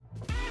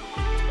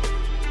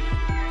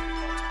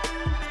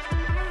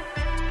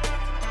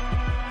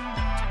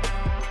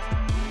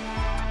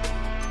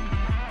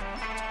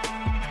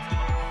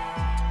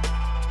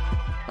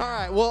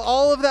right, well,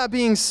 all of that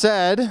being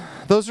said,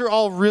 those are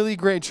all really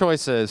great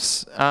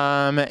choices,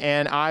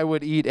 and I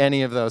would eat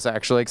any of those,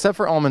 actually, except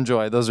for Almond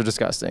Joy. Those are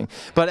disgusting.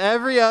 But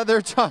every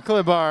other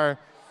chocolate bar,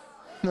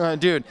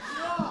 dude,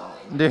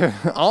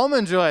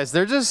 Almond Joys,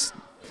 they're just,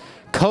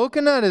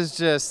 coconut is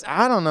just,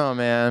 I don't know,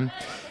 man.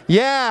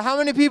 Yeah, how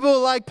many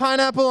people like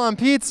pineapple on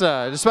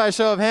pizza? Just by a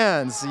show of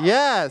hands.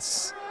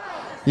 Yes.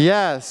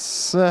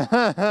 Yes.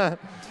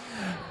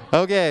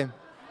 Okay.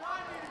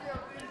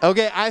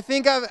 Okay, I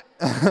think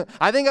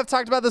I've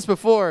talked about this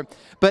before,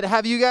 but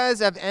have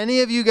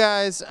any of you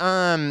guys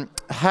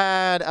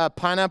had a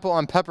pineapple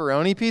on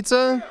pepperoni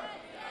pizza?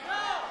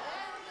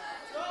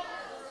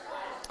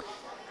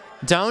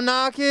 Don't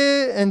knock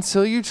it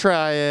until you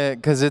try it,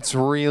 because it's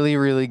really,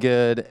 really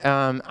good.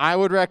 I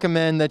would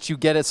recommend that you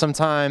get it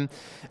sometime,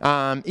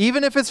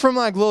 even if it's from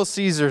like Little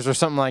Caesars or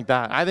something like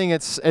that. I think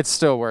it's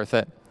still worth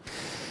it.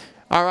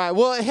 All right.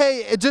 Well,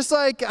 hey, just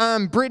like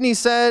Brittany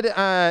said,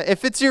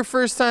 if it's your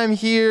first time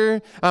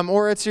here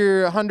or it's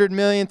your 100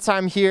 millionth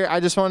time here, I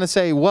just want to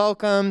say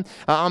welcome.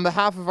 On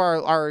behalf of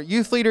our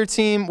youth leader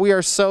team, we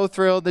are so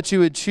thrilled that you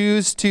would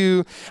choose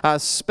to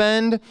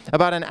spend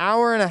about an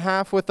hour and a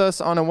half with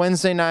us on a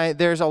Wednesday night.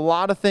 There's a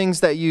lot of things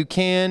that you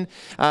can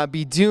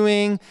be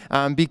doing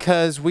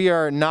because we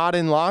are not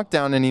in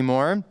lockdown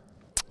anymore.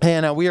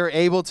 And we are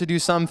able to do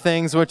some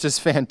things, which is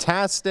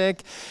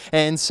fantastic.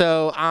 And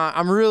so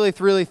I'm really,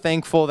 really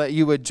thankful that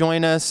you would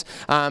join us.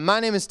 My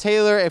name is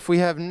Taylor, if we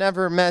have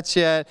never met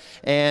yet,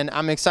 and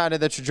I'm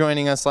excited that you're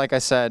joining us, like I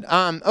said.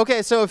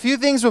 Okay, so a few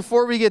things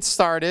before we get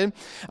started.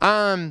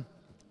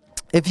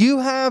 If you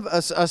have a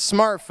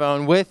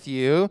smartphone with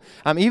you,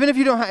 even if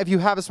you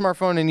have a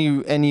smartphone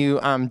and you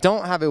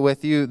don't have it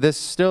with you, this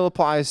still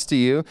applies to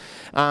you.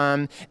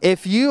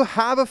 If you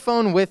have a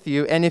phone with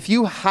you, and if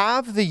you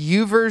have the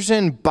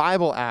YouVersion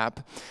Bible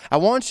app, I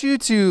want you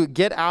to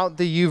get out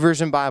the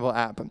YouVersion Bible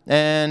app.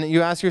 And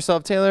you ask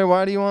yourself, Taylor,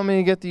 why do you want me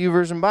to get the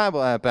YouVersion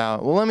Bible app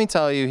out? Well, let me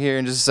tell you here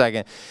in just a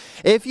second.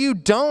 If you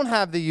don't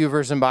have the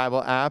YouVersion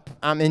Bible app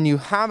and you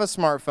have a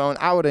smartphone,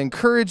 I would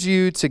encourage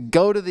you to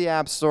go to the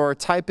App Store,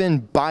 type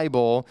in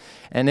Bible,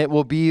 and it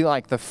will be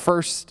like the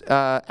first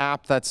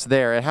app that's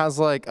there. It has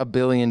like 1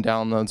 billion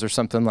downloads or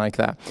something like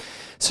that.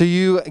 So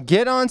you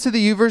get onto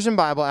the YouVersion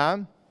Bible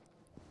app,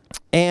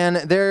 and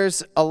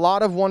there's a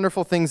lot of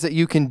wonderful things that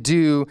you can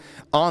do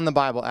on the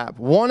Bible app.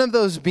 One of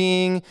those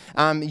being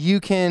you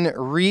can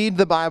read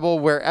the Bible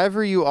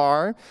wherever you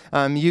are.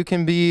 You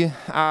can be,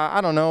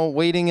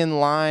 waiting in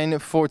line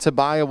to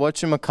buy a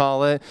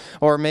whatchamacallit,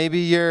 or maybe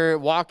you're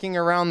walking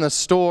around the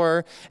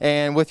store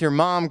and with your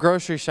mom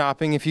grocery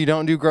shopping if you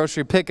don't do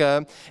grocery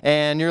pickup,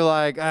 and you're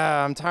like,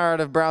 I'm tired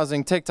of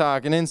browsing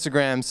TikTok and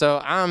Instagram,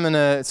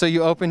 so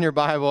you open your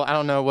Bible. I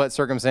don't know what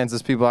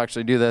circumstances people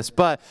actually do this,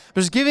 but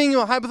I'm just giving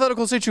you a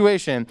hypothetical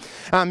situation.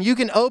 You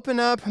can open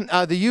up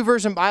the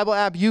YouVersion Bible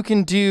app. You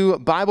can do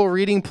Bible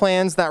reading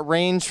plans that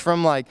range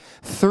from like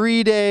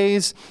 3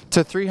 days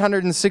to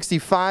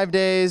 365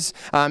 days.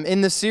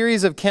 In the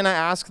series of Can I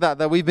Ask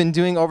That we've been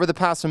doing over the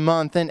past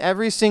month, in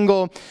every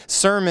single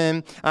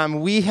sermon,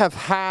 we have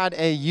had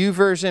a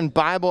YouVersion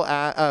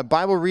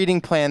Bible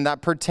reading plan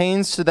that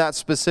pertains to that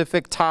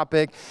specific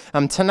topic.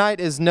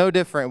 Tonight is no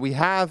different. We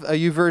have a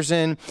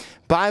YouVersion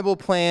Bible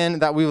plan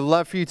that we would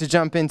love for you to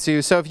jump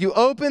into. So if you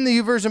open the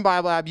YouVersion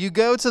Bible app, you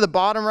go to the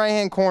bottom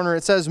right-hand corner,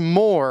 it says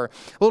More.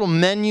 A little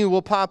menu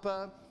will pop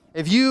up.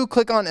 If you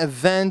click on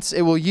Events,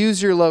 it will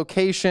use your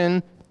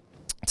location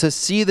to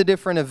see the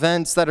different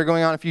events that are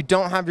going on. If you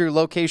don't have your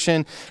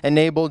location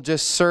enabled,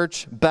 just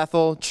search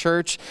Bethel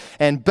Church,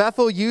 and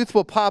Bethel Youth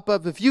will pop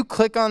up. If you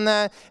click on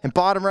that, in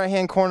bottom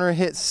right-hand corner,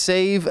 hit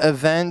Save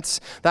Events.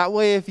 That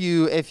way, if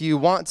you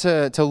want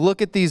to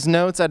look at these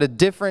notes at a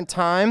different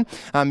time,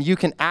 you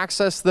can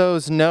access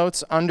those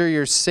notes under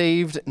your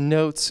Saved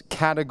Notes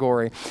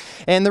category.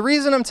 And the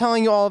reason I'm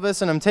telling you all of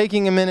this, and I'm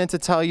taking a minute to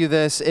tell you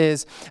this,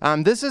 is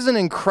this is an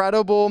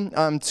incredible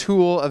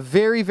tool, a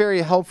very,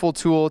 very helpful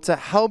tool to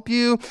help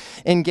you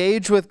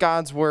engage with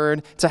God's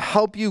Word, to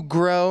help you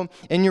grow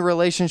in your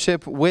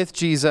relationship with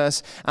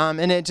Jesus,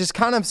 and it just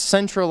kind of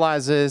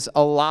centralizes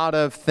a lot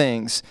of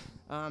things.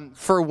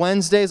 For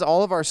Wednesdays,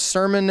 all of our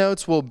sermon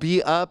notes will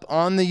be up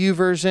on the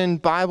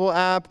YouVersion Bible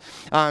app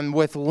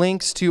with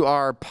links to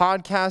our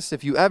podcast.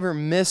 If you ever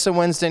miss a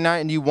Wednesday night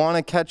and you want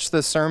to catch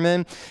the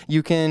sermon,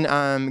 you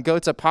can go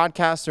to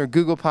Podcast or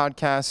Google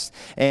Podcasts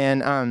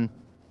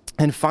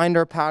and find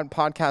our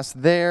podcast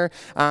there.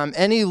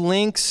 Any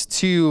links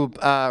to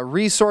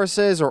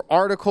resources or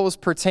articles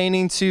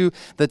pertaining to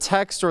the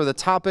text or the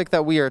topic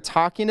that we are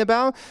talking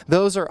about,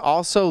 those are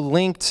also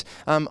linked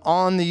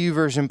on the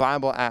YouVersion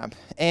Bible app.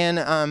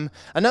 And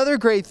another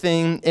great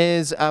thing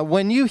is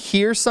when you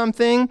hear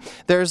something,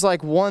 there's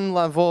like one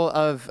level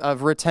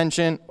of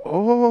retention.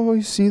 Oh,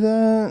 you see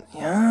that?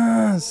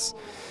 Yes.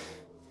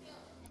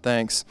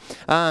 Thanks.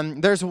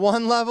 There's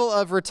one level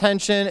of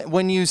retention.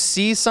 When you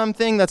see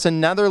something, that's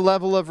another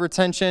level of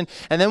retention.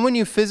 And then when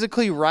you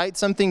physically write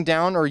something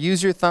down or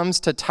use your thumbs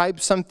to type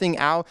something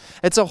out,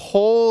 it's a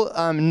whole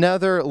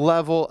another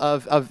level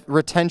of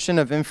retention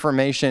of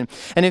information.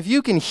 And if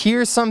you can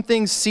hear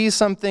something, see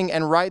something,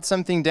 and write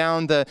something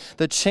down,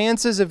 the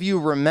chances of you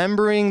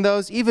remembering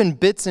those, even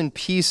bits and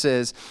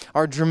pieces,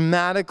 are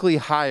dramatically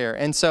higher.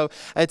 And so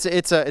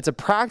it's a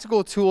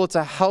practical tool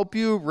to help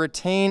you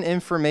retain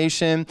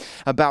information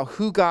about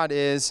who God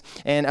is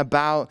and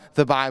about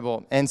the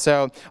Bible. And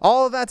so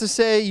all of that to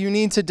say, you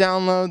need to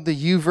download the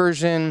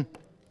YouVersion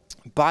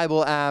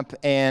Bible app,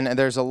 and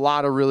there's a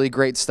lot of really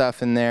great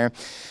stuff in there.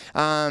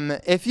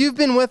 If you've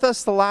been with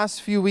us the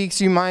last few weeks,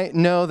 you might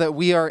know that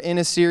we are in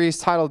a series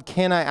titled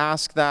Can I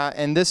Ask That?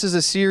 And this is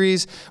a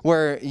series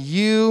where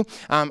you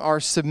are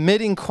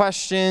submitting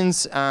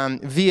questions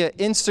via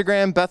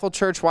Instagram, Bethel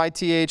Church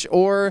YTH,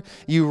 or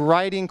you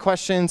writing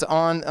questions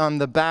on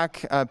the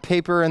back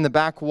paper in the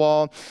back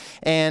wall.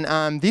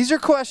 And these are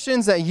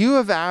questions that you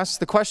have asked,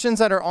 the questions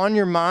that are on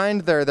your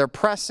mind. They're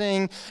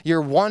pressing.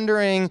 You're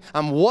wondering,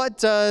 what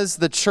does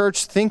the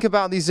church think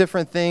about these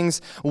different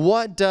things?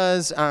 What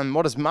does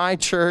my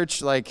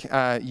church, like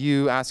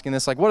you asking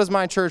this, like, what does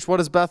my church, what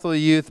does Bethel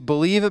Youth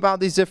believe about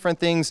these different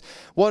things?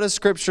 What does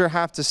Scripture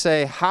have to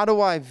say? How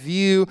do I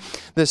view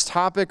this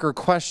topic or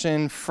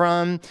question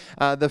from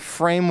the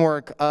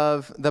framework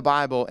of the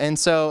Bible? And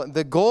so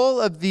the goal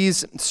of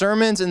these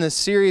sermons in this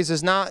series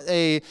is not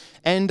a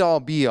end-all,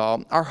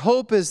 be-all. Our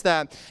hope is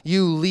that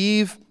you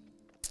leave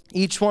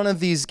each one of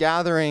these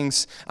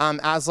gatherings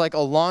as like a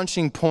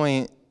launching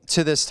point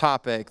to this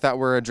topic that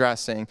we're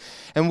addressing.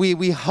 And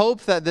we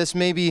hope that this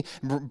maybe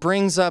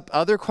brings up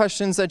other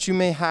questions that you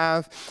may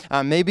have.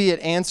 Maybe it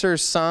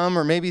answers some,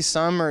 or maybe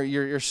some or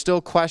you're still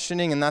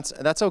questioning, and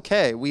that's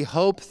okay. We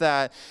hope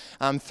that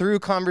through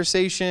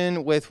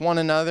conversation with one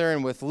another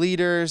and with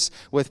leaders,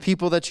 with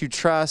people that you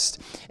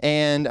trust,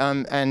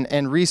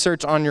 and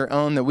research on your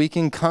own, that we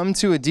can come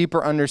to a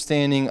deeper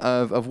understanding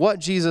of what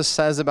Jesus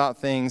says about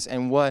things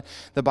and what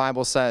the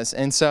Bible says.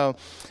 And so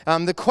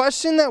the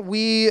question that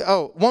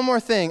one more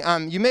thing.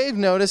 You may have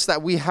noticed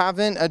that we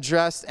haven't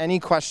addressed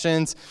any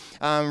questions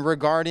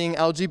regarding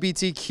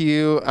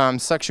LGBTQ,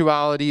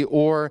 sexuality,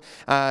 or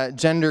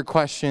gender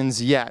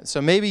questions yet.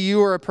 So maybe you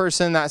were a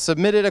person that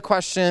submitted a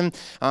question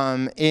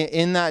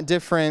in that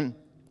different,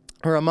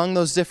 or among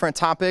those different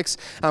topics.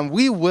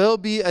 We will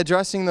be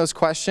addressing those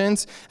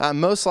questions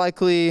most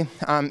likely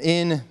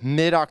in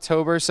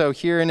mid-October. So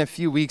here in a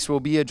few weeks, we'll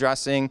be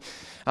addressing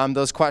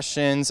those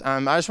questions.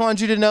 I just wanted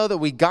you to know that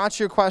we got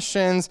your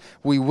questions.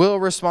 We will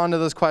respond to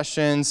those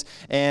questions.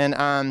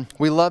 And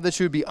we love that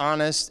you would be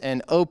honest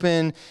and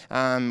open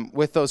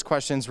with those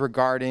questions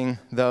regarding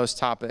those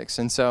topics.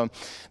 And so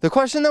the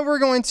question that we're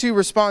going to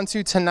respond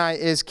to tonight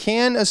is,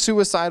 can a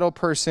suicidal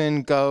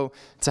person go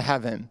to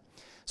heaven?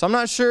 So I'm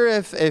not sure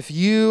if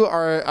you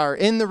are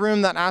in the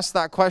room that asked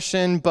that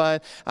question,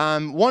 but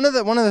one of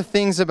the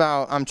things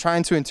about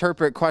trying to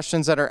interpret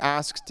questions that are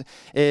asked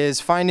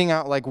is finding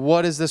out, like,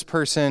 what is this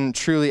person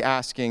truly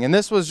asking? And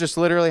this was just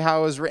literally how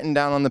it was written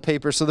down on the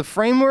paper. So the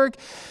framework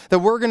that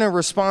we're going to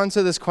respond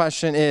to this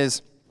question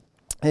is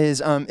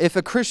if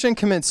a Christian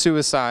commits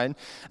suicide,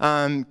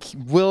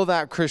 will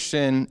that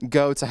Christian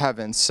go to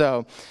heaven?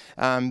 So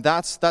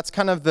that's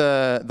kind of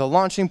the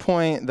launching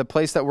point, the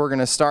place that we're going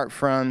to start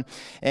from.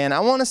 And I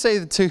want to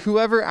say to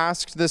whoever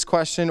asked this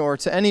question, or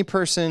to any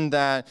person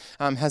that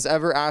has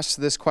ever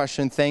asked this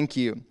question, thank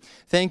you.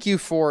 Thank you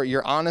for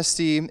your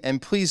honesty,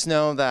 and please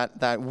know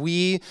that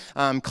we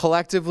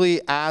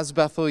collectively as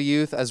Bethel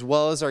Youth, as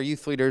well as our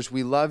youth leaders,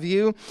 we love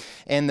you,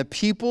 and the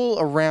people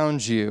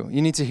around you,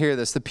 you need to hear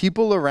this, the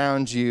people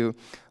around you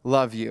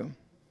love you.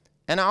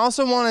 And I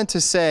also wanted to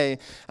say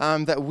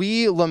that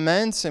we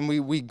lament and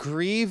we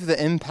grieve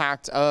the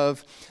impact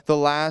of the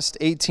last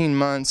 18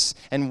 months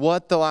and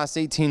what the last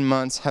 18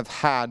 months have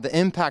had, the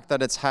impact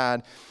that it's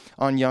had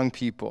on young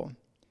people.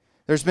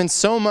 There's been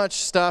so much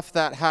stuff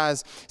that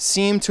has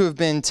seemed to have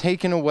been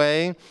taken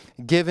away,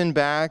 given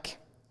back,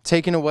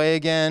 taken away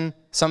again,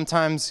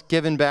 sometimes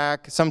given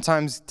back,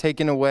 sometimes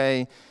taken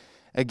away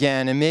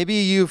again. And maybe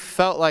you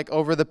felt like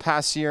over the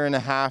past year and a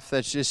half that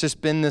it's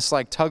just been this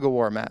like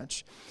tug-of-war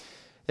match.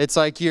 It's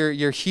like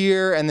you're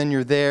here and then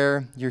you're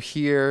there, you're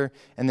here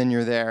and then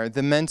you're there.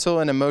 The mental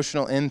and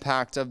emotional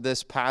impact of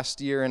this past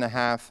year and a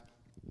half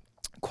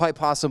quite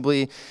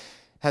possibly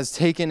has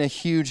taken a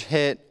huge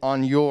hit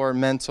on your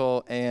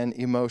mental and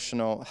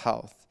emotional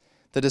health.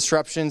 The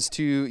disruptions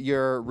to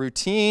your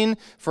routine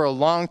for a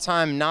long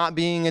time not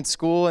being at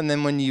school, and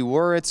then when you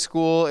were at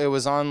school, it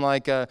was on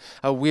like a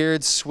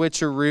weird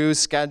switcheroo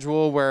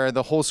schedule where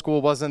the whole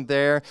school wasn't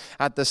there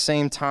at the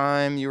same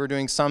time. You were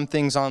doing some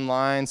things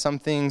online, some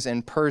things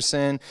in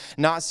person,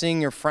 not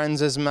seeing your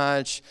friends as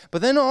much,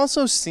 but then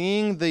also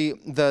seeing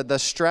the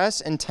stress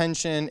and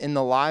tension in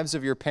the lives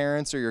of your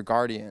parents or your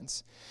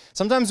guardians.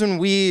 Sometimes when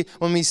we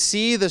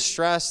see the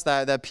stress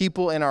that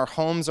people in our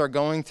homes are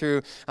going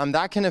through,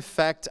 that can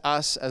affect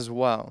us as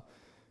well.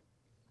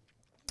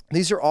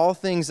 These are all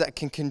things that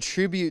can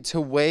contribute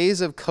to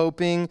ways of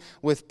coping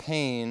with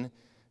pain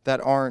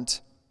that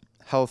aren't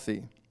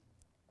healthy.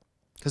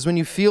 Because when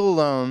you feel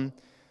alone,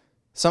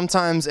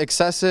 sometimes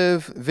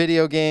excessive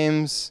video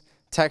games,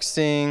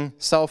 texting,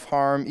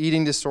 self-harm,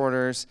 eating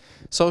disorders,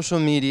 social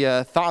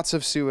media, thoughts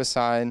of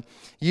suicide,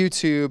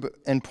 YouTube,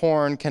 and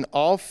porn can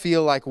all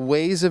feel like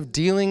ways of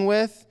dealing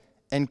with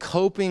and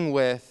coping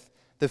with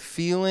the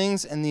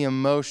feelings and the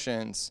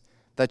emotions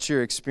that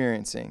you're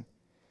experiencing.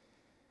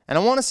 And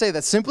I want to say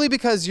that simply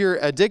because you're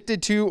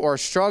addicted to or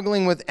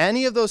struggling with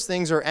any of those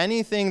things or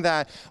anything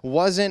that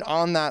wasn't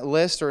on that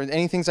list or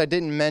any things I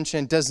didn't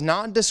mention does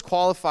not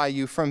disqualify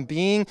you from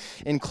being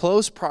in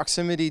close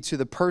proximity to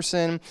the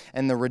person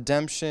and the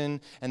redemption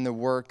and the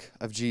work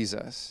of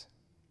Jesus.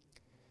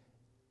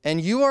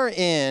 And you are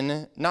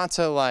in, not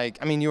to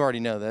you already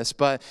know this,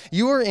 but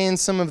you are in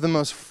some of the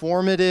most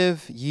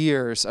formative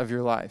years of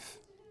your life.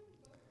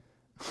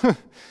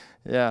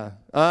 Yeah.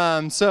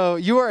 So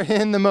you are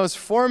in the most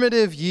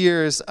formative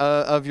years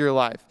of your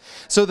life.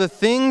 So the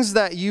things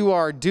that you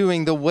are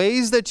doing, the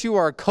ways that you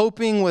are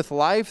coping with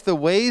life, the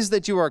ways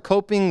that you are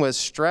coping with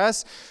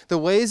stress, the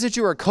ways that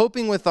you are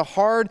coping with the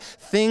hard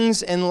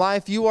things in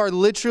life, you are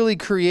literally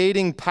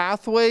creating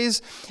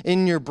pathways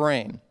in your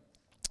brain.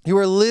 You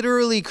are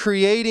literally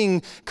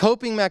creating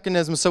coping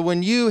mechanisms. So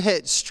when you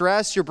hit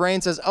stress, your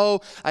brain says, oh,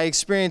 I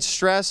experienced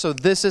stress, so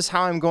this is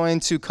how I'm going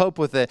to cope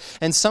with it.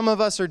 And some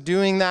of us are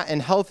doing that in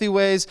healthy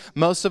ways.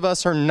 Most of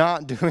us are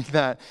not doing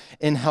that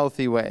in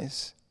healthy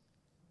ways.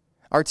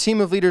 Our team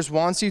of leaders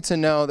wants you to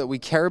know that we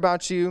care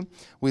about you,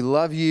 we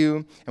love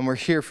you, and we're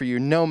here for you,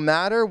 no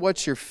matter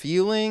what you're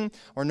feeling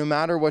or no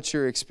matter what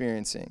you're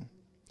experiencing.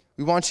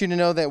 We want you to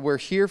know that we're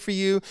here for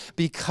you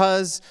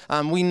because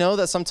we know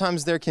that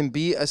sometimes there can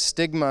be a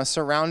stigma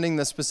surrounding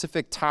the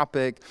specific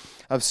topic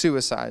of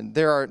suicide.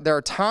 There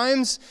are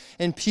times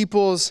in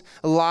people's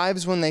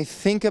lives when they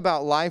think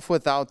about life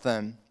without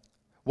them,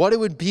 what it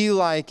would be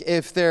like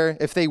if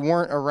they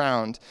weren't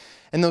around.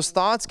 And those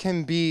thoughts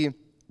can be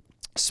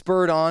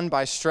spurred on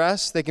by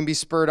stress, they can be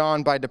spurred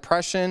on by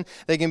depression,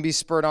 they can be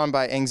spurred on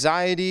by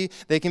anxiety,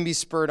 they can be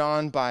spurred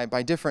on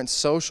by different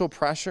social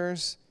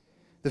pressures.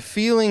 The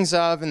feelings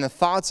of and the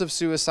thoughts of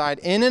suicide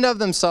in and of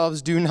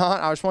themselves do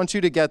not, I just want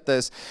you to get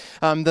this,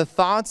 the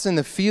thoughts and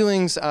the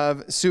feelings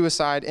of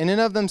suicide in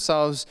and of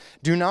themselves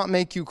do not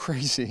make you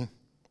crazy.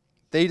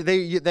 They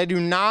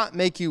do not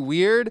make you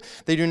weird.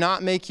 They do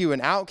not make you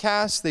an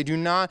outcast. They do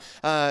not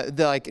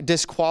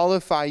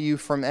disqualify you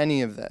from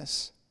any of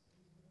this.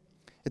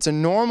 It's a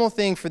normal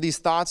thing for these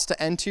thoughts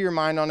to enter your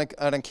mind on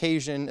an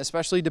occasion,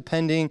 especially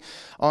depending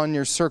on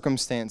your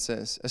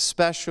circumstances,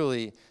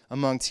 especially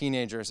among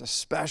teenagers,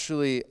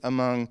 especially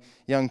among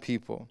young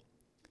people.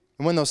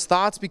 And when those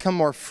thoughts become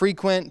more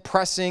frequent,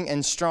 pressing,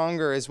 and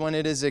stronger is when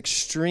it is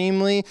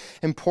extremely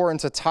important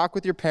to talk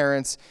with your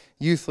parents,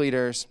 youth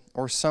leaders,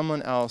 or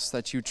someone else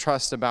that you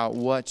trust about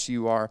what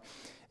you are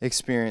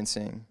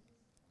experiencing.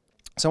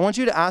 So I want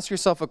you to ask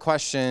yourself a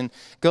question,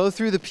 go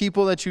through the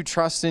people that you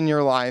trust in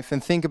your life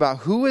and think about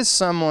who is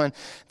someone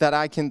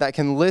that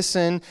can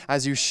listen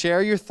as you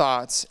share your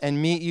thoughts and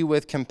meet you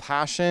with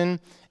compassion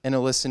and a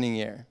listening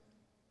ear.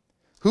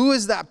 Who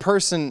is that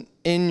person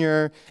in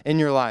your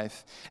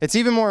life? It's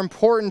even more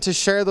important to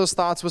share those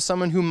thoughts with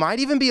someone who might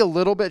even be a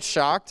little bit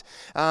shocked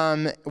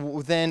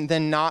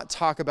than not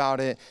talk about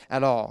it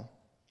at all.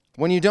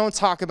 When you don't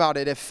talk about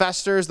it, it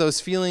festers, those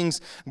feelings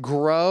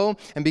grow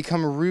and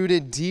become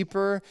rooted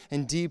deeper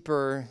and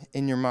deeper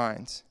in your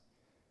mind.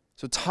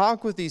 So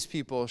talk with these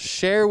people,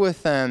 share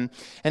with them,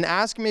 and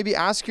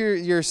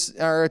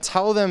or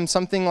tell them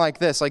something like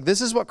this. Like, this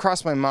is what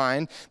crossed my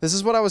mind, this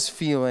is what I was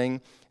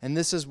feeling, and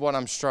this is what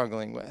I'm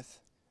struggling with.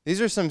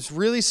 These are some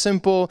really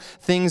simple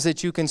things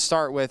that you can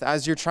start with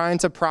as you're trying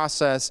to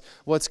process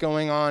what's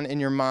going on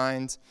in your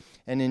mind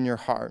and in your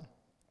heart.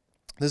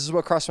 This is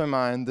what crossed my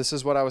mind, this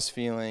is what I was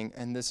feeling,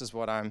 and this is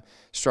what I'm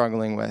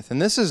struggling with.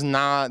 And this is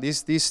not,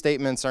 these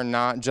statements are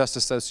not just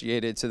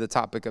associated to the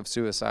topic of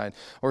suicide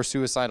or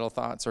suicidal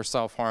thoughts or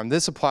self-harm.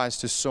 This applies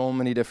to so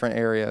many different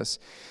areas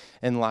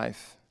in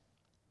life.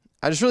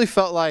 I just really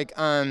felt like,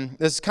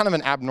 this is kind of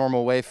an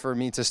abnormal way for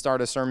me to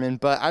start a sermon,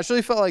 but I just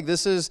really felt like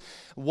this is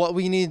what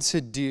we need to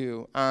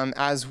do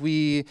as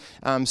we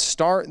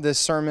start this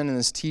sermon and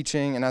this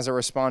teaching and as I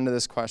respond to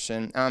this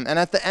question. And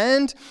at the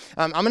end,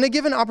 I'm going to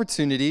give an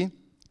opportunity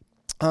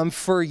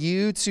for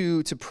you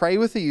to pray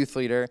with a youth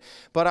leader,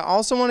 but I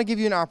also want to give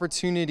you an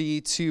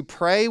opportunity to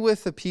pray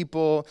with the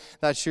people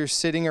that you're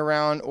sitting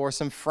around or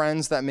some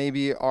friends that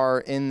maybe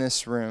are in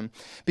this room.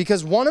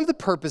 Because one of the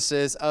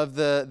purposes of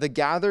the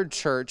gathered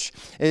church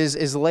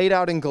is laid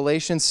out in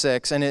Galatians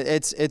 6, and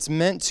it's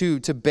meant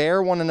to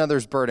bear one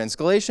another's burdens.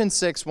 Galatians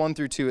 6,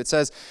 1-2, it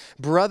says,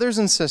 "Brothers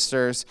and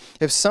sisters,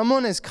 if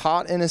someone is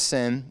caught in a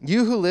sin,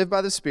 you who live by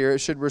the Spirit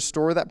should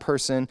restore that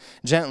person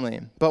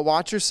gently. But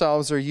watch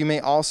yourselves, or you may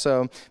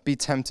also be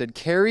tempted.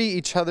 Carry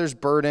each other's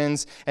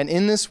burdens, and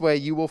in this way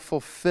you will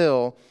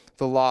fulfill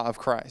the law of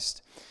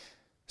Christ."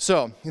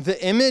 So the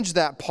image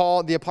that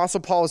the Apostle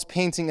Paul is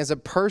painting is a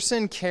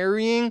person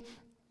carrying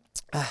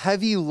a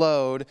heavy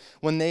load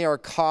when they are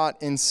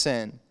caught in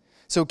sin.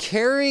 So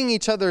carrying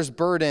each other's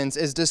burdens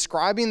is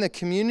describing the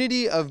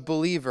community of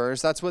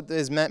believers. That's what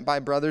is meant by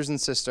brothers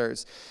and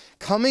sisters.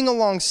 Coming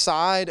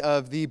alongside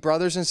of the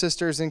brothers and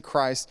sisters in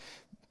Christ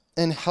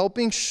and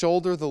helping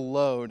shoulder the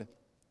load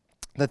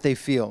that they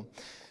feel.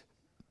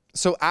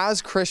 So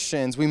as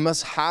Christians, we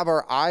must have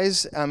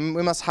eyes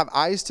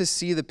to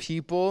see the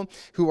people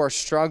who are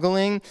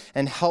struggling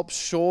and help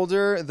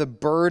shoulder the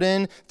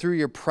burden through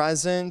your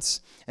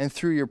presence and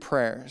through your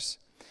prayers.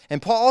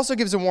 And Paul also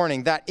gives a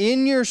warning that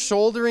in your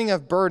shouldering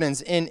of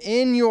burdens and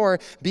in your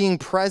being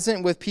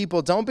present with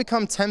people, don't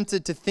become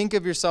tempted to think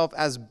of yourself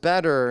as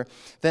better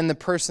than the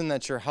person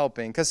that you're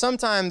helping. Because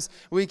sometimes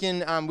we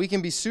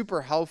can be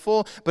super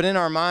helpful, but in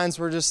our minds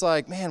we're just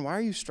like, man, why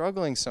are you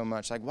struggling so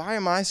much? Like, why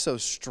am I so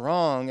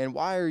strong and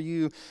why are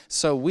you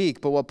so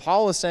weak? But what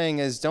Paul is saying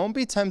is don't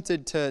be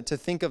tempted to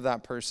think of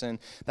that person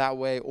that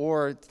way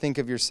or think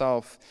of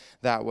yourself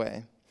that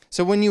way.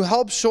 So when you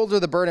help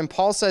shoulder the burden,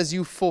 Paul says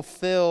you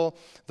fulfill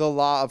the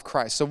law of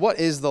Christ. So what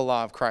is the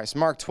law of Christ?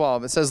 Mark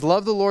 12, it says,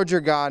 love the Lord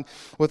your God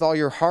with all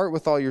your heart,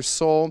 with all your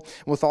soul,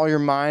 with all your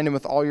mind, and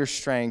with all your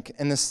strength.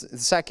 And the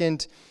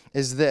second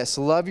is this,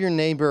 love your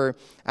neighbor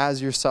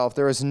as yourself.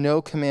 There is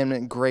no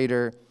commandment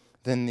greater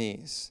than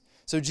these.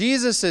 So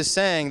Jesus is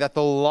saying that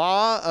the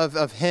law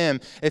of him,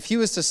 if he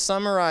was to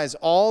summarize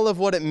all of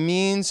what it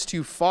means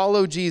to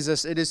follow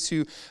Jesus, it is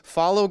to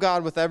follow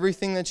God with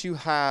everything that you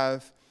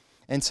have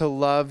and to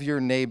love your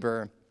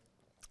neighbor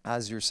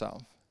as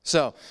yourself.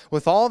 So,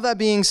 with all of that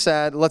being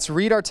said, let's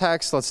read our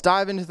text. Let's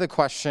dive into the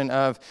question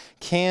of,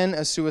 can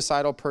a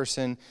suicidal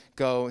person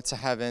go to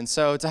heaven?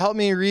 So, to help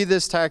me read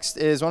this text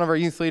is one of our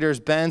youth leaders,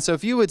 Ben. So,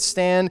 if you would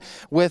stand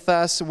with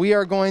us, we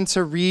are going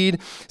to read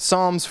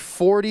Psalms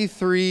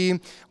 43,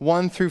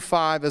 1 through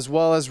 5, as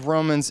well as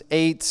Romans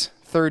 8,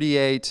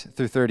 38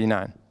 through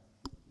 39.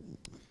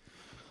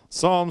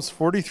 Psalms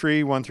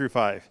 43, 1 through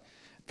 5.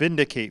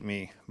 Vindicate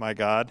me, my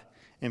God,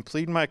 and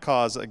plead my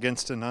cause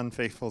against an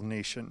unfaithful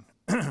nation.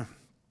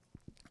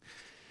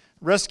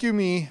 Rescue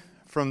me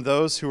from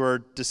those who are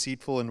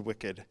deceitful and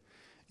wicked.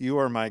 You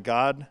are my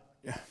God.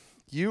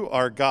 You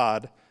are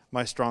God,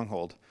 my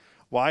stronghold.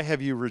 Why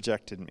have you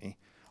rejected me?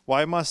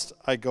 Why must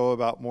I go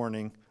about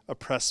mourning,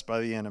 oppressed by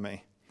the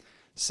enemy?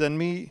 Send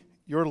me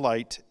your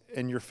light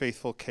and your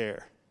faithful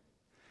care.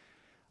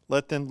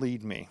 Let them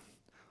lead me.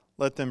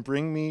 Let them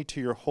bring me to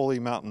your holy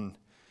mountain,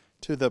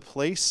 to the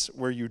place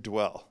where you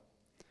dwell.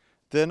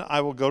 Then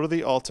I will go to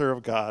the altar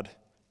of God,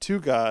 to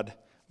God,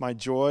 my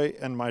joy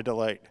and my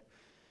delight.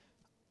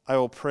 I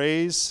will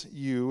praise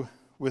you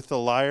with the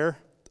lyre,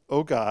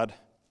 O God,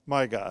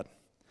 my God.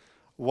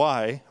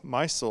 Why,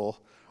 my soul,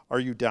 are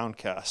you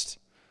downcast?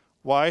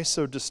 Why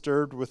so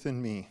disturbed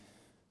within me?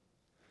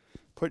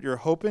 Put your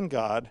hope in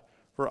God,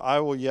 for I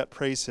will yet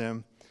praise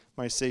him,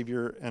 my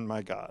Savior and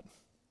my God.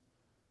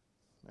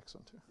 Next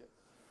one, too.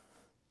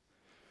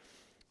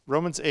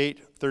 Romans 8,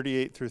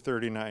 38 through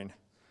 39.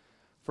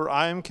 For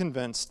I am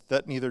convinced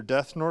that neither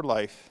death nor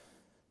life,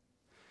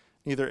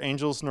 neither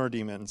angels nor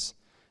demons,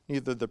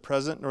 neither the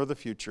present nor the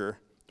future,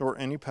 nor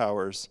any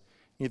powers,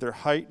 neither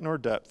height nor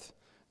depth,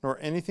 nor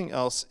anything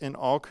else in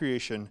all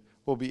creation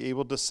will be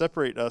able to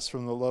separate us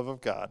from the love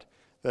of God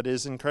that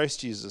is in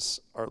Christ Jesus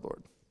our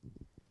Lord.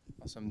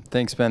 Awesome.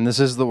 Thanks, Ben. This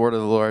is the word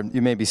of the Lord.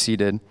 You may be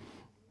seated.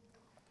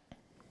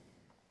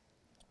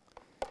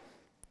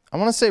 I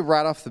want to say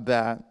right off the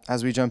bat,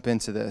 as we jump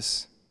into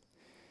this,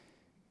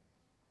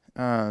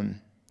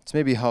 to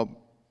maybe help,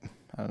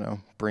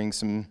 bring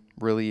some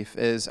relief,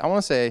 is I want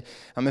to say,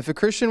 if a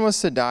Christian was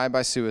to die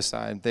by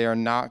suicide, they are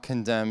not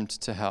condemned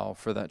to hell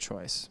for that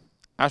choice.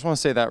 I just want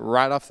to say that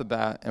right off the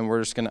bat, and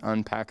we're just going to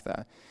unpack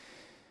that.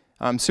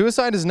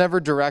 Suicide is never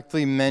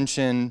directly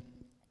mentioned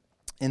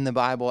in the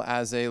Bible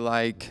as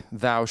a,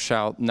 thou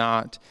shalt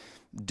not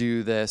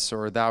do this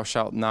or thou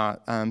shalt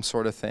not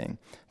sort of thing.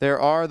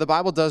 The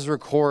Bible does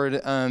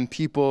record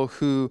people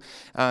who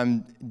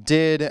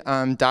did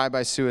die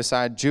by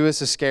suicide.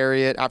 Judas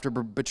Iscariot, after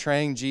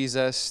betraying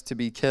Jesus to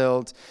be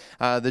killed.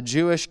 The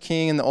Jewish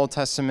king in the Old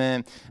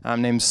Testament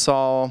named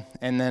Saul,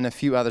 and then a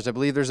few others. I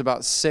believe there's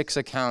about 6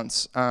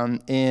 accounts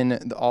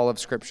in all of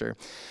Scripture.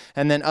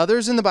 And then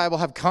others in the Bible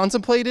have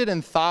contemplated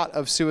and thought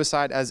of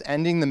suicide as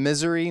ending the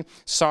misery,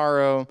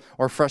 sorrow,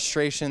 or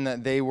frustration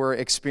that they were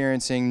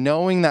experiencing,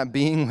 knowing that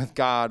being with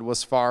God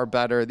was far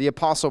better. The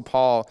Apostle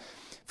Paul,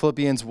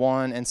 Philippians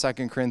 1 and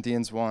 2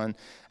 Corinthians 1.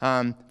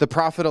 The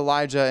prophet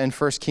Elijah in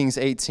 1 Kings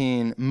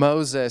 18.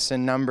 Moses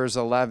in Numbers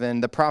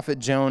 11. The prophet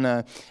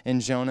Jonah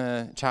in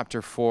Jonah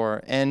chapter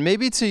 4. And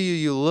maybe to you,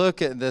 you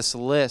look at this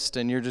list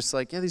and you're just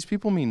like, yeah, these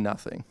people mean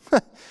nothing.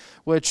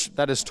 Which,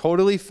 that is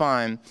totally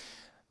fine.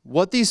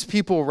 What these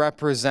people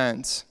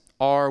represent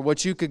are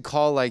what you could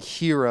call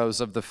heroes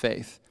of the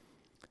faith.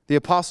 The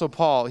Apostle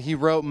Paul, he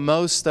wrote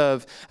most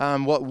of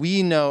what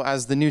we know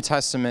as the New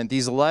Testament,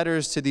 these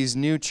letters to these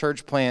new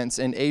church plants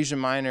in Asia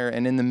Minor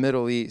and in the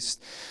Middle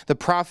East. The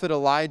prophet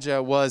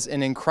Elijah was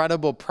an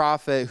incredible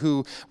prophet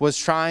who was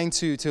trying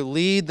to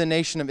lead the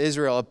nation of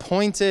Israel,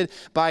 appointed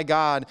by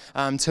God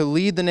to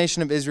lead the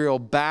nation of Israel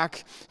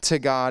back to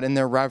God in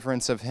their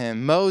reverence of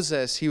him.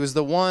 Moses, he was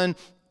the one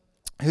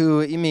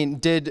who,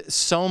 did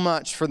so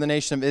much for the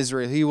nation of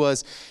Israel. He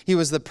was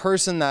the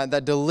person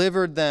that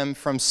delivered them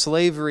from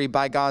slavery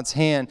by God's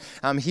hand.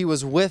 He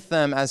was with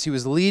them as he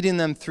was leading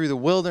them through the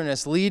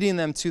wilderness, leading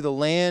them to the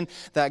land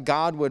that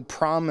God would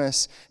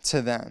promise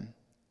to them.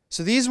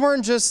 So these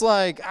weren't just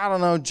like,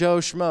 Joe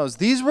Schmoes.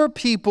 These were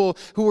people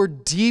who were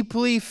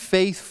deeply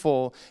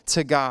faithful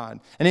to God.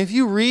 And if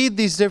you read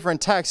these different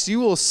texts, you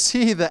will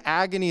see the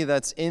agony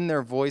that's in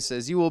their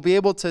voices. You will be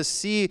able to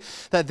see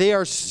that they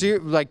are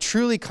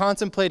truly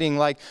contemplating,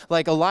 like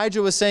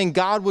Elijah was saying,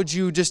 God, would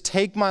you just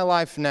take my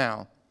life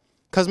now?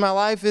 Because my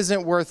life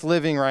isn't worth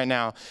living right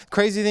now.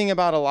 Crazy thing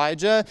about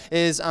Elijah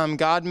is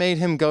God made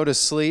him go to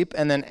sleep,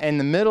 and then in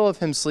the middle of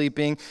him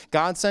sleeping,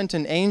 God sent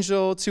an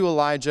angel to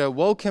Elijah,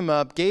 woke him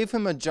up, gave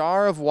him a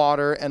jar of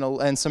water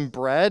and some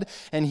bread,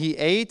 and he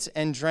ate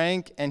and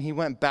drank, and he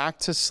went back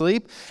to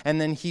sleep, and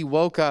then he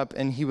woke up,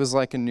 and he was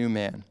like a new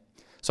man.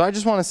 So I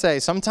just want to say,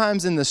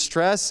 sometimes in the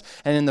stress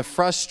and in the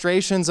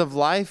frustrations of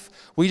life,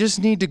 we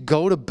just need to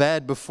go to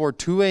bed before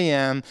 2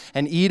 a.m.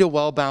 and eat a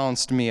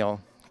well-balanced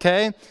meal,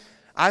 okay?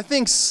 I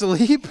think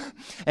sleep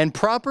and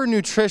proper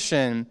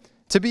nutrition,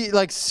 to be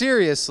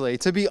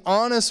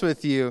honest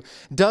with you,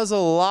 does a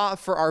lot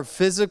for our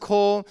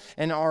physical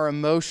and our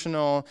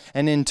emotional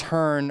and in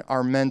turn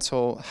our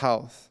mental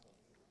health.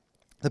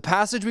 The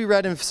passage we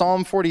read in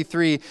Psalm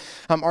 43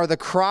 are the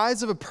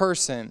cries of a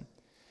person.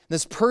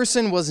 This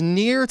person was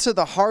near to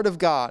the heart of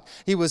God.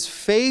 He was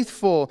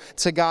faithful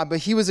to God, but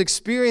he was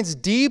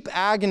experiencing deep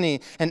agony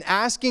and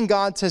asking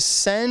God to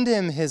send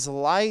him his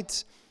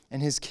light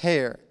and his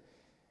care.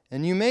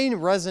 And you may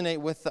resonate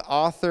with the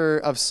author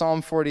of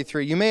Psalm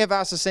 43. You may have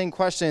asked the same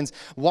questions.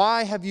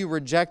 Why have you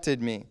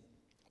rejected me?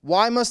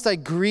 Why must I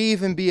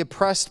grieve and be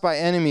oppressed by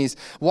enemies?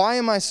 Why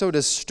am I so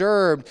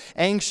disturbed,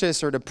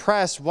 anxious, or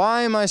depressed?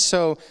 Why am I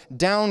so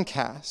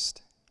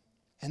downcast?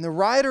 And the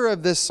writer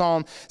of this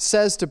psalm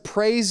says to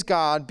praise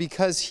God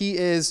because he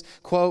is,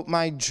 quote,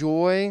 my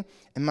joy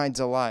and my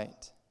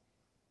delight.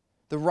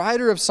 The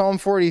writer of Psalm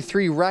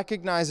 43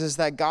 recognizes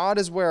that God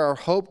is where our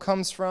hope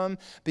comes from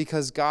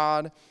because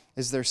God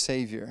is their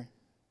Savior.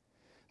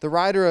 The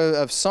writer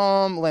of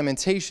Psalm,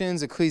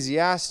 Lamentations,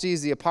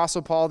 Ecclesiastes, the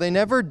Apostle Paul, they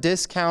never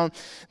discount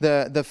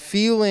the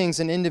feelings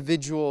an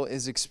individual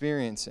is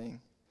experiencing.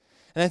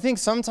 And I think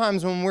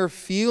sometimes when we're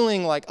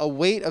feeling like a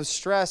weight of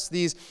stress,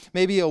 these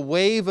maybe a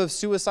wave of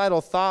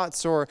suicidal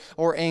thoughts or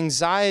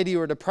anxiety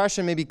or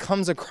depression maybe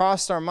comes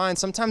across our mind,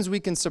 sometimes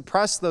we can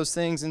suppress those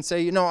things and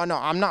say, no,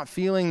 I'm not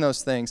feeling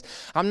those things.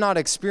 I'm not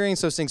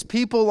experiencing those things.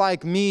 People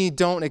like me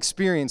don't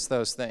experience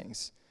those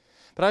things.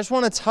 But I just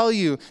want to tell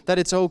you that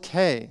it's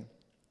okay.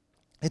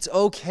 It's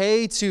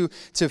okay to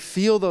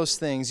feel those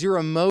things. Your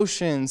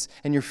emotions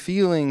and your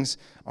feelings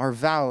are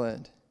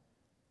valid.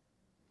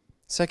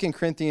 2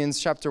 Corinthians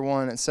chapter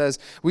 1, it says,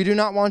 we do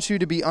not want you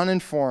to be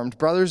uninformed,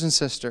 brothers and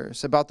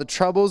sisters, about the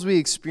troubles we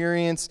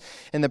experience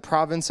in the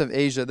province of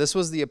Asia. This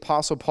was the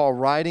Apostle Paul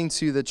writing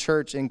to the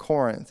church in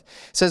Corinth.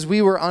 It says,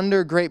 we were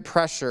under great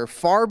pressure,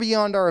 far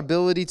beyond our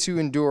ability to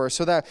endure,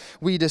 so that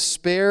we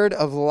despaired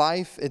of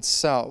life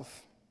itself.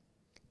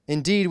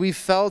 Indeed, we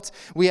felt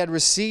we had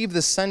received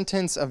the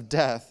sentence of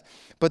death,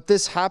 but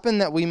this happened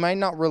that we might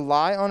not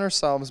rely on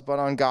ourselves, but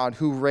on God,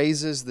 who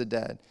raises the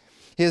dead.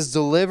 He has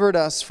delivered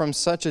us from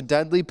such a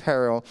deadly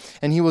peril,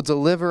 and he will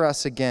deliver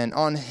us again.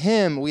 On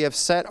him we have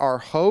set our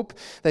hope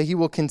that he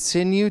will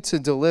continue to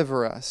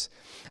deliver us.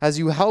 As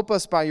you help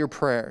us by your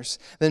prayers,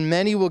 then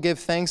many will give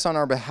thanks on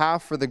our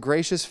behalf for the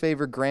gracious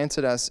favor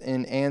granted us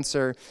in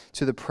answer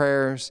to the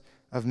prayers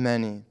of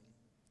many.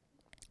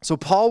 So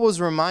Paul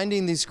was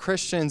reminding these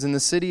Christians in the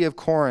city of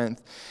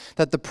Corinth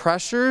that the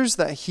pressures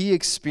that he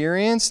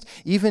experienced,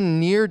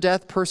 even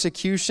near-death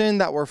persecution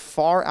that were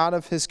far out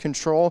of his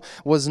control,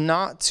 was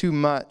not too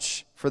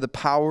much for the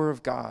power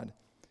of God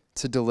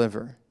to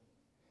deliver.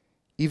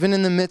 Even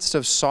in the midst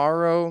of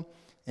sorrow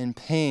and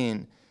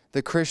pain,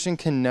 the Christian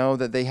can know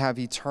that they have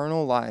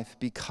eternal life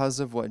because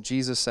of what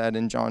Jesus said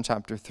in John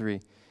chapter 3.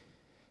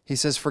 He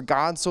says, for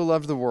God so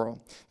loved the world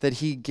that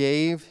he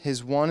gave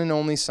his one and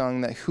only Son,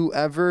 that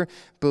whoever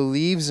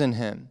believes in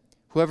him,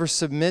 whoever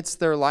submits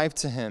their life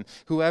to him,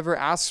 whoever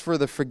asks for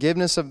the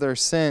forgiveness of their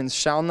sins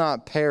shall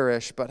not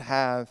perish but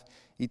have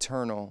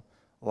eternal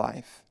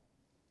life.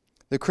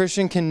 The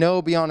Christian can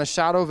know beyond a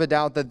shadow of a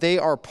doubt that they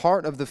are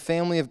part of the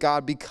family of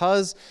God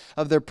because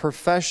of their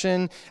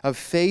profession of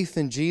faith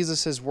in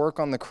Jesus' work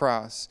on the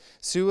cross.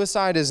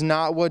 Suicide is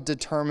not what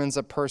determines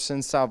a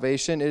person's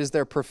salvation. It is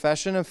their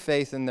profession of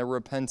faith and their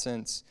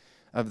repentance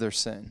of their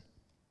sin.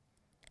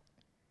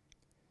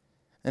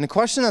 And a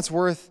question that's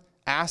worth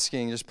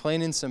asking, just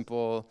plain and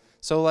simple,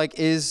 so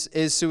is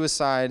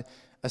suicide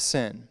a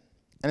sin?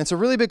 And it's a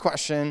really big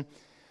question.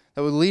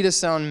 that would lead us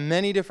down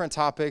many different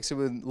topics. It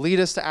would lead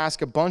us to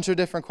ask a bunch of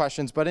different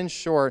questions. But in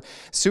short,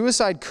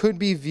 suicide could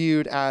be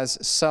viewed as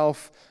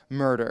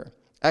self-murder.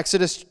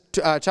 Exodus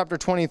chapter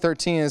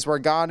 20:13 is where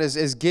God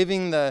is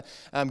giving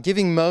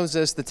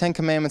Moses the 10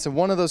 commandments, and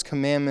one of those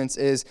commandments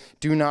is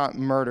do not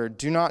murder.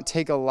 Do not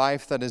take a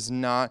life that is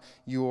not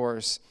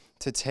yours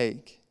to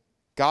take.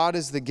 God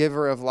is the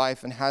giver of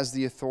life and has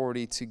the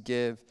authority to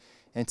give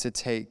and to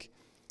take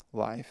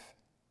life.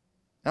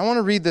 And I want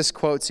to read this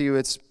quote to you.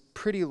 It's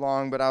pretty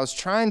long, but I was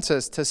trying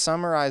to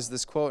summarize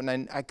this quote,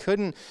 and I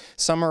couldn't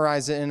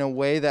summarize it in a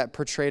way that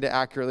portrayed it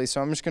accurately,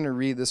 so I'm just going to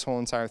read this whole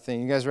entire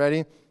thing. You guys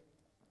ready?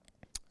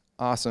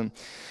 Awesome.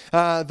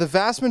 The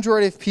vast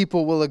majority of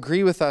people will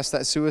agree with us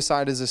that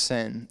suicide is a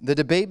sin. The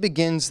debate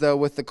begins, though,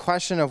 with the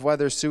question of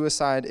whether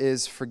suicide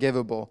is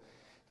forgivable.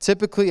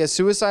 Typically, a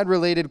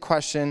suicide-related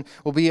question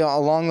will be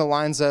along the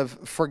lines of,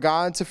 for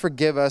God to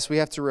forgive us, we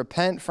have to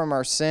repent from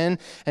our sin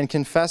and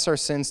confess our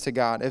sins to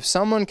God. If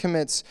someone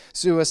commits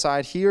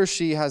suicide, he or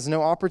she has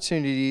no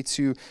opportunity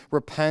to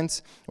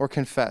repent or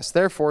confess.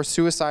 Therefore,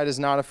 suicide is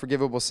not a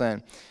forgivable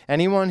sin.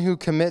 Anyone who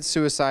commits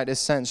suicide is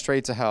sent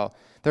straight to hell.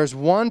 There's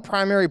one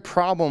primary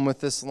problem with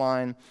this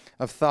line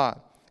of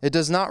thought. It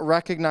does not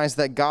recognize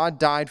that God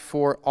died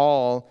for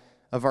all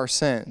of our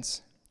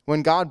sins.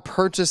 When God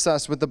purchased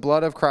us with the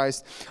blood of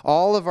Christ,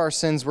 all of our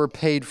sins were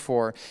paid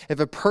for. If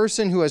a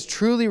person who has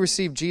truly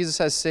received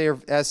Jesus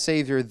as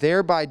Savior,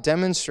 thereby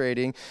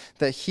demonstrating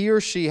that he or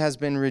she has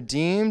been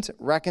redeemed,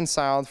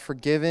 reconciled,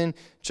 forgiven,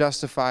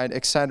 justified,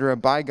 etc.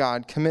 by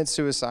God, commits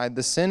suicide,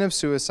 the sin of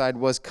suicide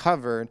was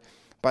covered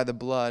by the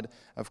blood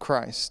of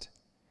Christ.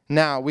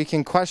 Now, we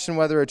can question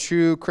whether a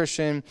true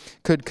Christian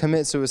could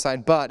commit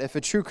suicide, but if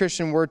a true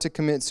Christian were to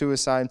commit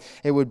suicide,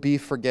 it would be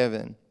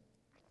forgiven.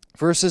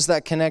 Verses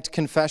that connect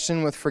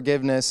confession with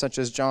forgiveness, such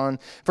as 1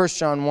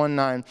 John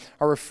 1:9,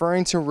 are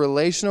referring to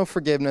relational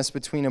forgiveness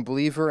between a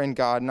believer and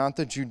God, not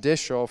the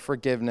judicial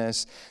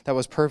forgiveness that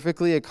was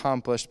perfectly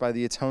accomplished by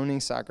the atoning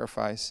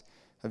sacrifice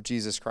of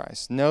Jesus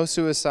Christ.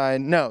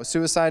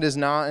 Suicide is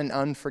not an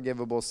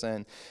unforgivable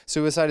sin.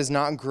 Suicide is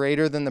not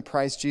greater than the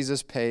price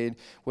Jesus paid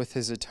with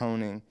his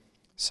atoning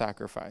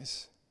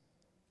sacrifice.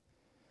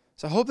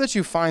 So I hope that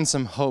you find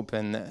some hope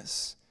in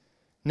this.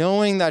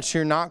 Knowing that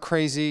you're not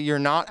crazy, you're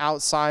not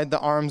outside the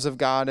arms of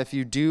God if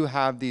you do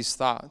have these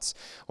thoughts,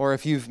 or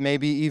if you've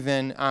maybe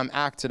even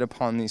acted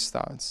upon these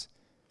thoughts.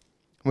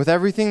 With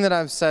everything that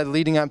I've said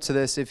leading up to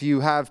this, if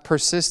you have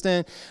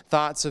persistent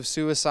thoughts of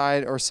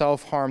suicide or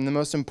self-harm, the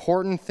most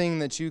important thing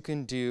that you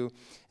can do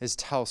is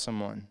tell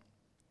someone.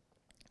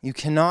 You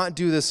cannot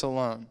do this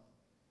alone.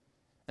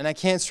 And I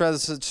can't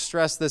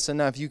stress this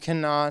enough. You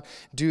cannot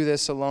do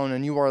this alone,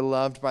 and you are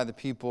loved by the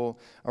people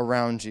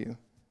around you.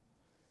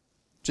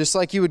 Just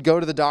like you would go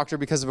to the doctor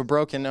because of a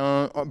broken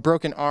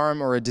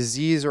arm or a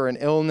disease or an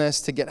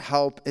illness to get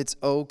help, it's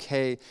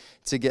okay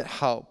to get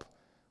help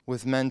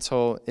with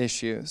mental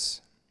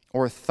issues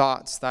or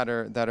thoughts that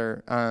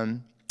are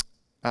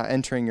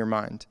entering your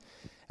mind.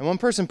 And one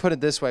person put it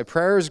this way: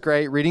 prayer is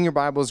great, reading your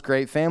Bible is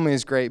great, family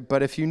is great,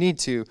 but if you need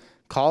to,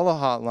 call a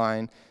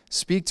hotline,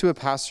 speak to a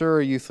pastor or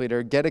a youth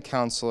leader, get a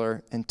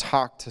counselor, and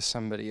talk to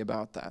somebody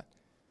about that.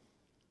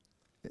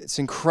 It's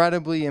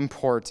incredibly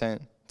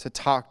important to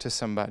talk to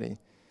somebody.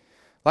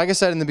 Like I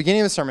said in the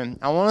beginning of the sermon,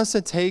 I want us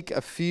to take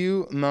a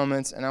few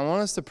moments and I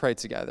want us to pray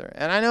together.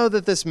 And I know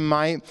that this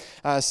might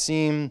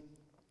seem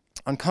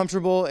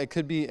uncomfortable. It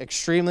could be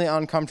extremely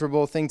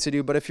uncomfortable thing to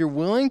do. But if you're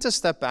willing to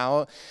step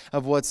out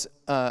of what's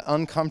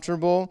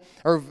uncomfortable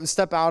or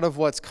step out of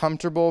what's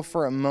comfortable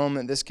for a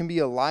moment, this can be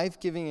a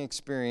life-giving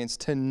experience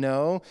to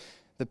know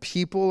the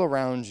people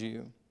around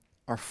you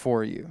are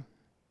for you.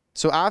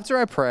 So after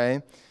I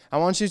pray, I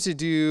want you to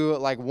do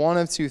like one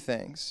of two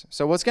things.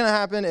 So what's going to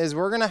happen is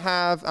we're going to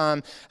have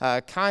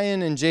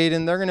Kyan and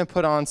Jaden, they're going to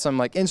put on some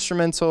like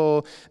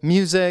instrumental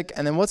music.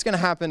 And then what's going to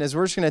happen is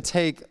we're just going to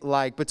take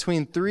like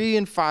between 3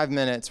 and 5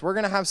 minutes. We're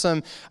going to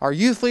have our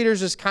youth leaders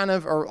just kind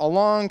of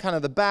along kind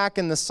of the back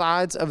and the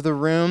sides of the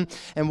room.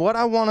 And what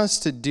I want us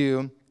to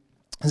do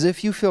is,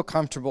 if you feel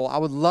comfortable, I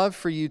would love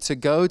for you to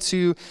go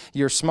to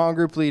your small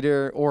group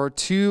leader or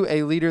to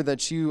a leader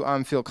that you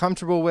feel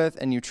comfortable with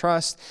and you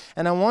trust.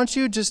 And I want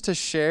you just to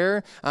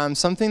share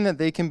something that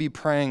they can be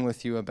praying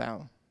with you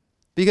about.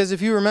 Because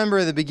if you remember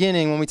at the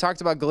beginning when we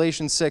talked about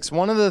Galatians 6,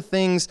 one of the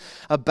things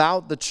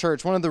about the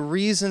church, one of the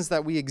reasons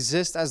that we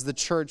exist as the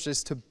church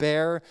is to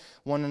bear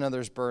one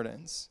another's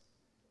burdens.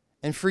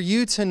 And for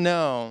you to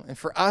know, and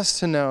for us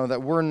to know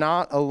that we're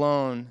not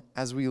alone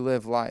as we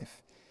live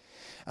life.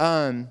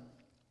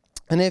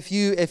 And if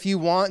you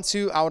want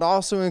to, I would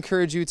also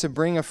encourage you to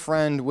bring a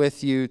friend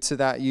with you to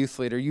that youth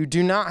leader. You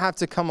do not have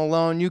to come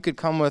alone. You could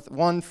come with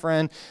 1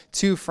 friend,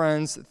 2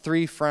 friends,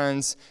 3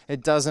 friends.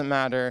 It doesn't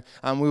matter.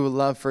 We would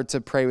love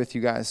to pray with you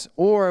guys.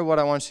 Or what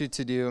I want you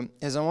to do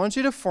is I want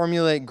you to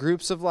formulate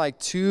groups of like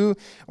 2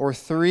 or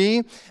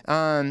 3.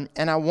 And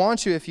I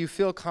want you, if you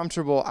feel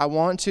comfortable, I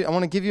want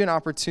to give you an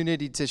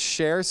opportunity to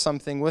share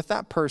something with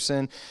that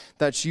person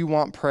that you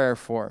want prayer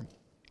for.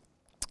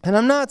 And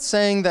I'm not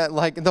saying that,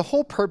 like, the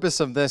whole purpose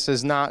of this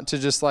is not to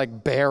just,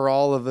 like, bear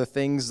all of the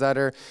things that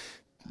are,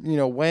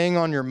 weighing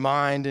on your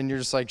mind and you're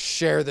just like,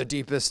 share the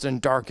deepest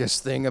and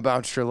darkest thing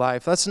about your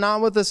life. That's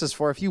not what this is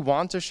for. If you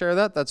want to share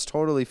that, that's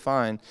totally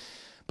fine.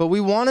 But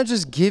we want to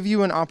just give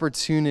you an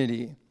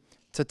opportunity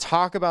to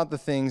talk about the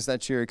things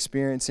that you're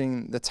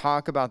experiencing, to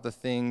talk about the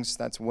things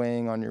that's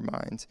weighing on your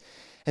mind.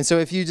 And so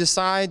if you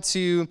decide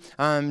to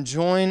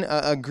join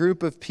a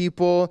group of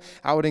people,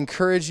 I would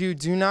encourage you,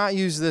 do not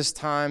use this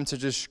time to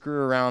just screw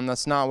around.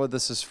 That's not what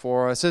this is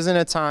for. This isn't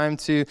a time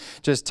to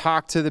just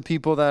talk to the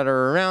people that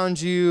are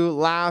around you,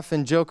 laugh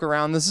and joke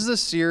around. This is a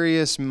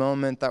serious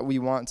moment that we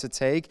want to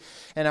take.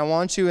 And I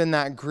want you in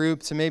that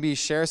group to maybe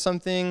share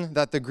something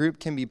that the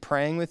group can be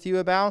praying with you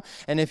about.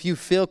 And if you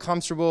feel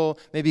comfortable,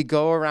 maybe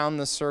go around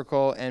the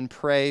circle and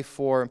pray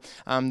for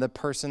the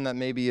person that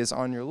maybe is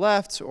on your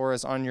left or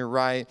is on your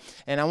right.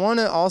 And I want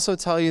to also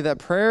tell you that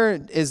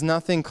prayer is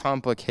nothing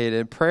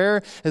complicated.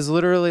 Prayer is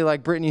literally,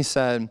 like Brittany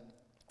said,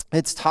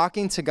 it's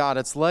talking to God.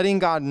 It's letting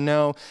God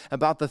know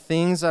about the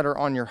things that are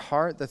on your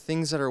heart, the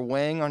things that are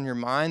weighing on your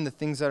mind, the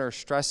things that are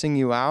stressing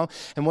you out.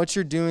 And what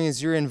you're doing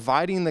is you're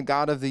inviting the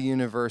God of the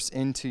universe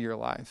into your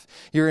life.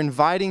 You're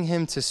inviting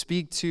him to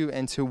speak to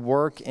and to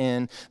work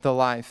in the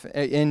life,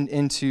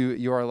 into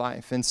your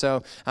life. And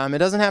so it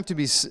doesn't have to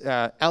be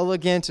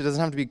elegant. It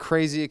doesn't have to be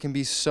crazy. It can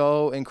be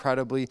so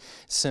incredibly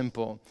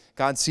simple.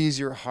 God sees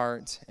your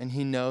heart, and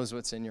he knows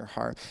what's in your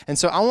heart. And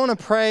so I want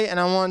to pray, and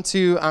I want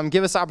to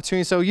give us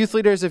opportunity. So youth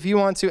leaders, if you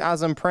want to,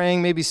 as I'm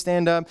praying, maybe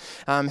stand up,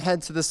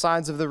 head to the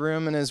sides of the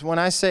room. And when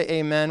I say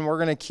amen, we're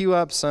going to cue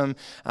up some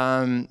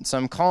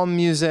calm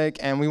music,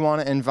 and we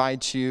want to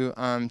invite you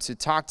to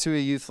talk to a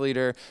youth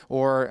leader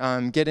or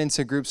get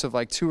into groups of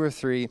like 2 or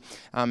 3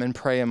 and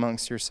pray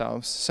amongst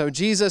yourselves. So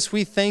Jesus,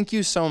 we thank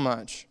you so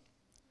much.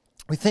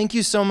 We thank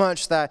you so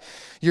much that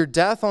your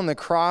death on the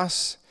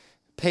cross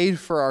paid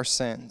for our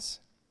sins,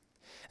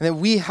 and that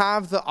we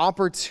have the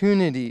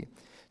opportunity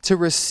to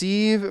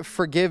receive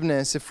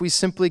forgiveness if we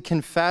simply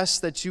confess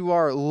that you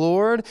are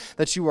Lord,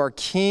 that you are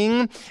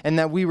King, and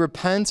that we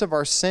repent of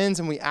our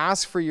sins and we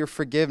ask for your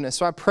forgiveness.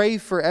 So I pray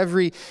for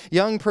every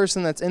young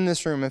person that's in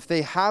this room, if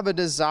they have a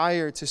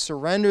desire to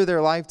surrender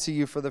their life to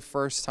you for the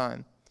first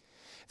time,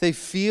 they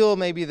feel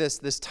maybe this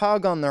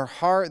tug on their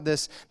heart,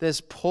 this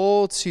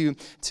pull to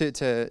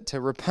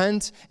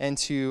repent and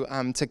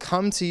to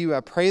come to you. I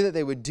pray that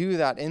they would do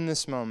that in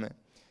this moment,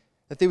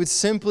 that they would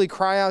simply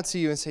cry out to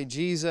you and say,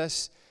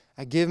 Jesus,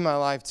 I give my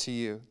life to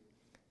you.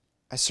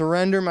 I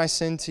surrender my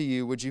sin to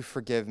you. Would you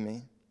forgive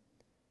me?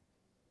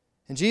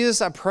 And Jesus,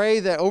 I pray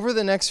that over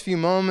the next few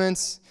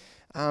moments,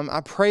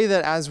 I pray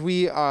that as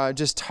we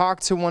just talk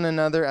to one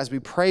another, as we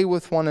pray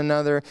with one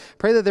another,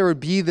 pray that there would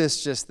be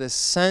this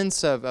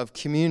sense of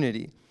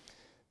community,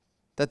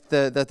 that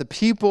the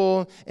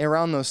people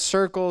around those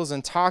circles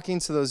and talking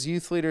to those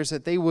youth leaders,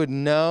 that they would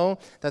know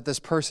that this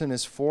person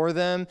is for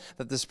them,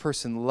 that this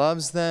person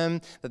loves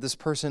them, that this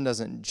person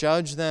doesn't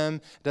judge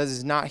them, that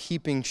is not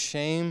heaping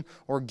shame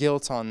or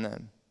guilt on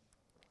them,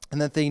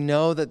 and that they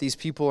know that these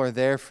people are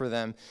there for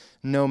them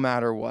no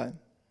matter what.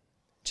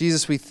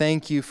 Jesus, we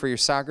thank you for your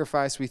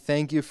sacrifice. We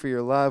thank you for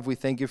your love. We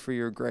thank you for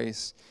your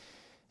grace.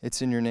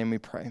 It's in your name we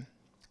pray.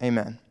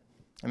 Amen.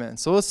 Amen.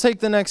 So let's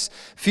take the next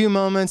few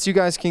moments. You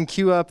guys can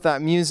cue up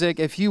that music.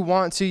 If you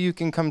want to, you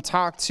can come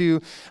talk to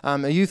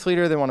a youth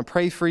leader. They want to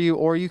pray for you,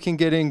 or you can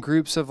get in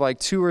groups of like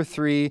 2 or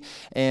 3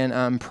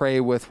 and pray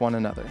with one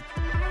another.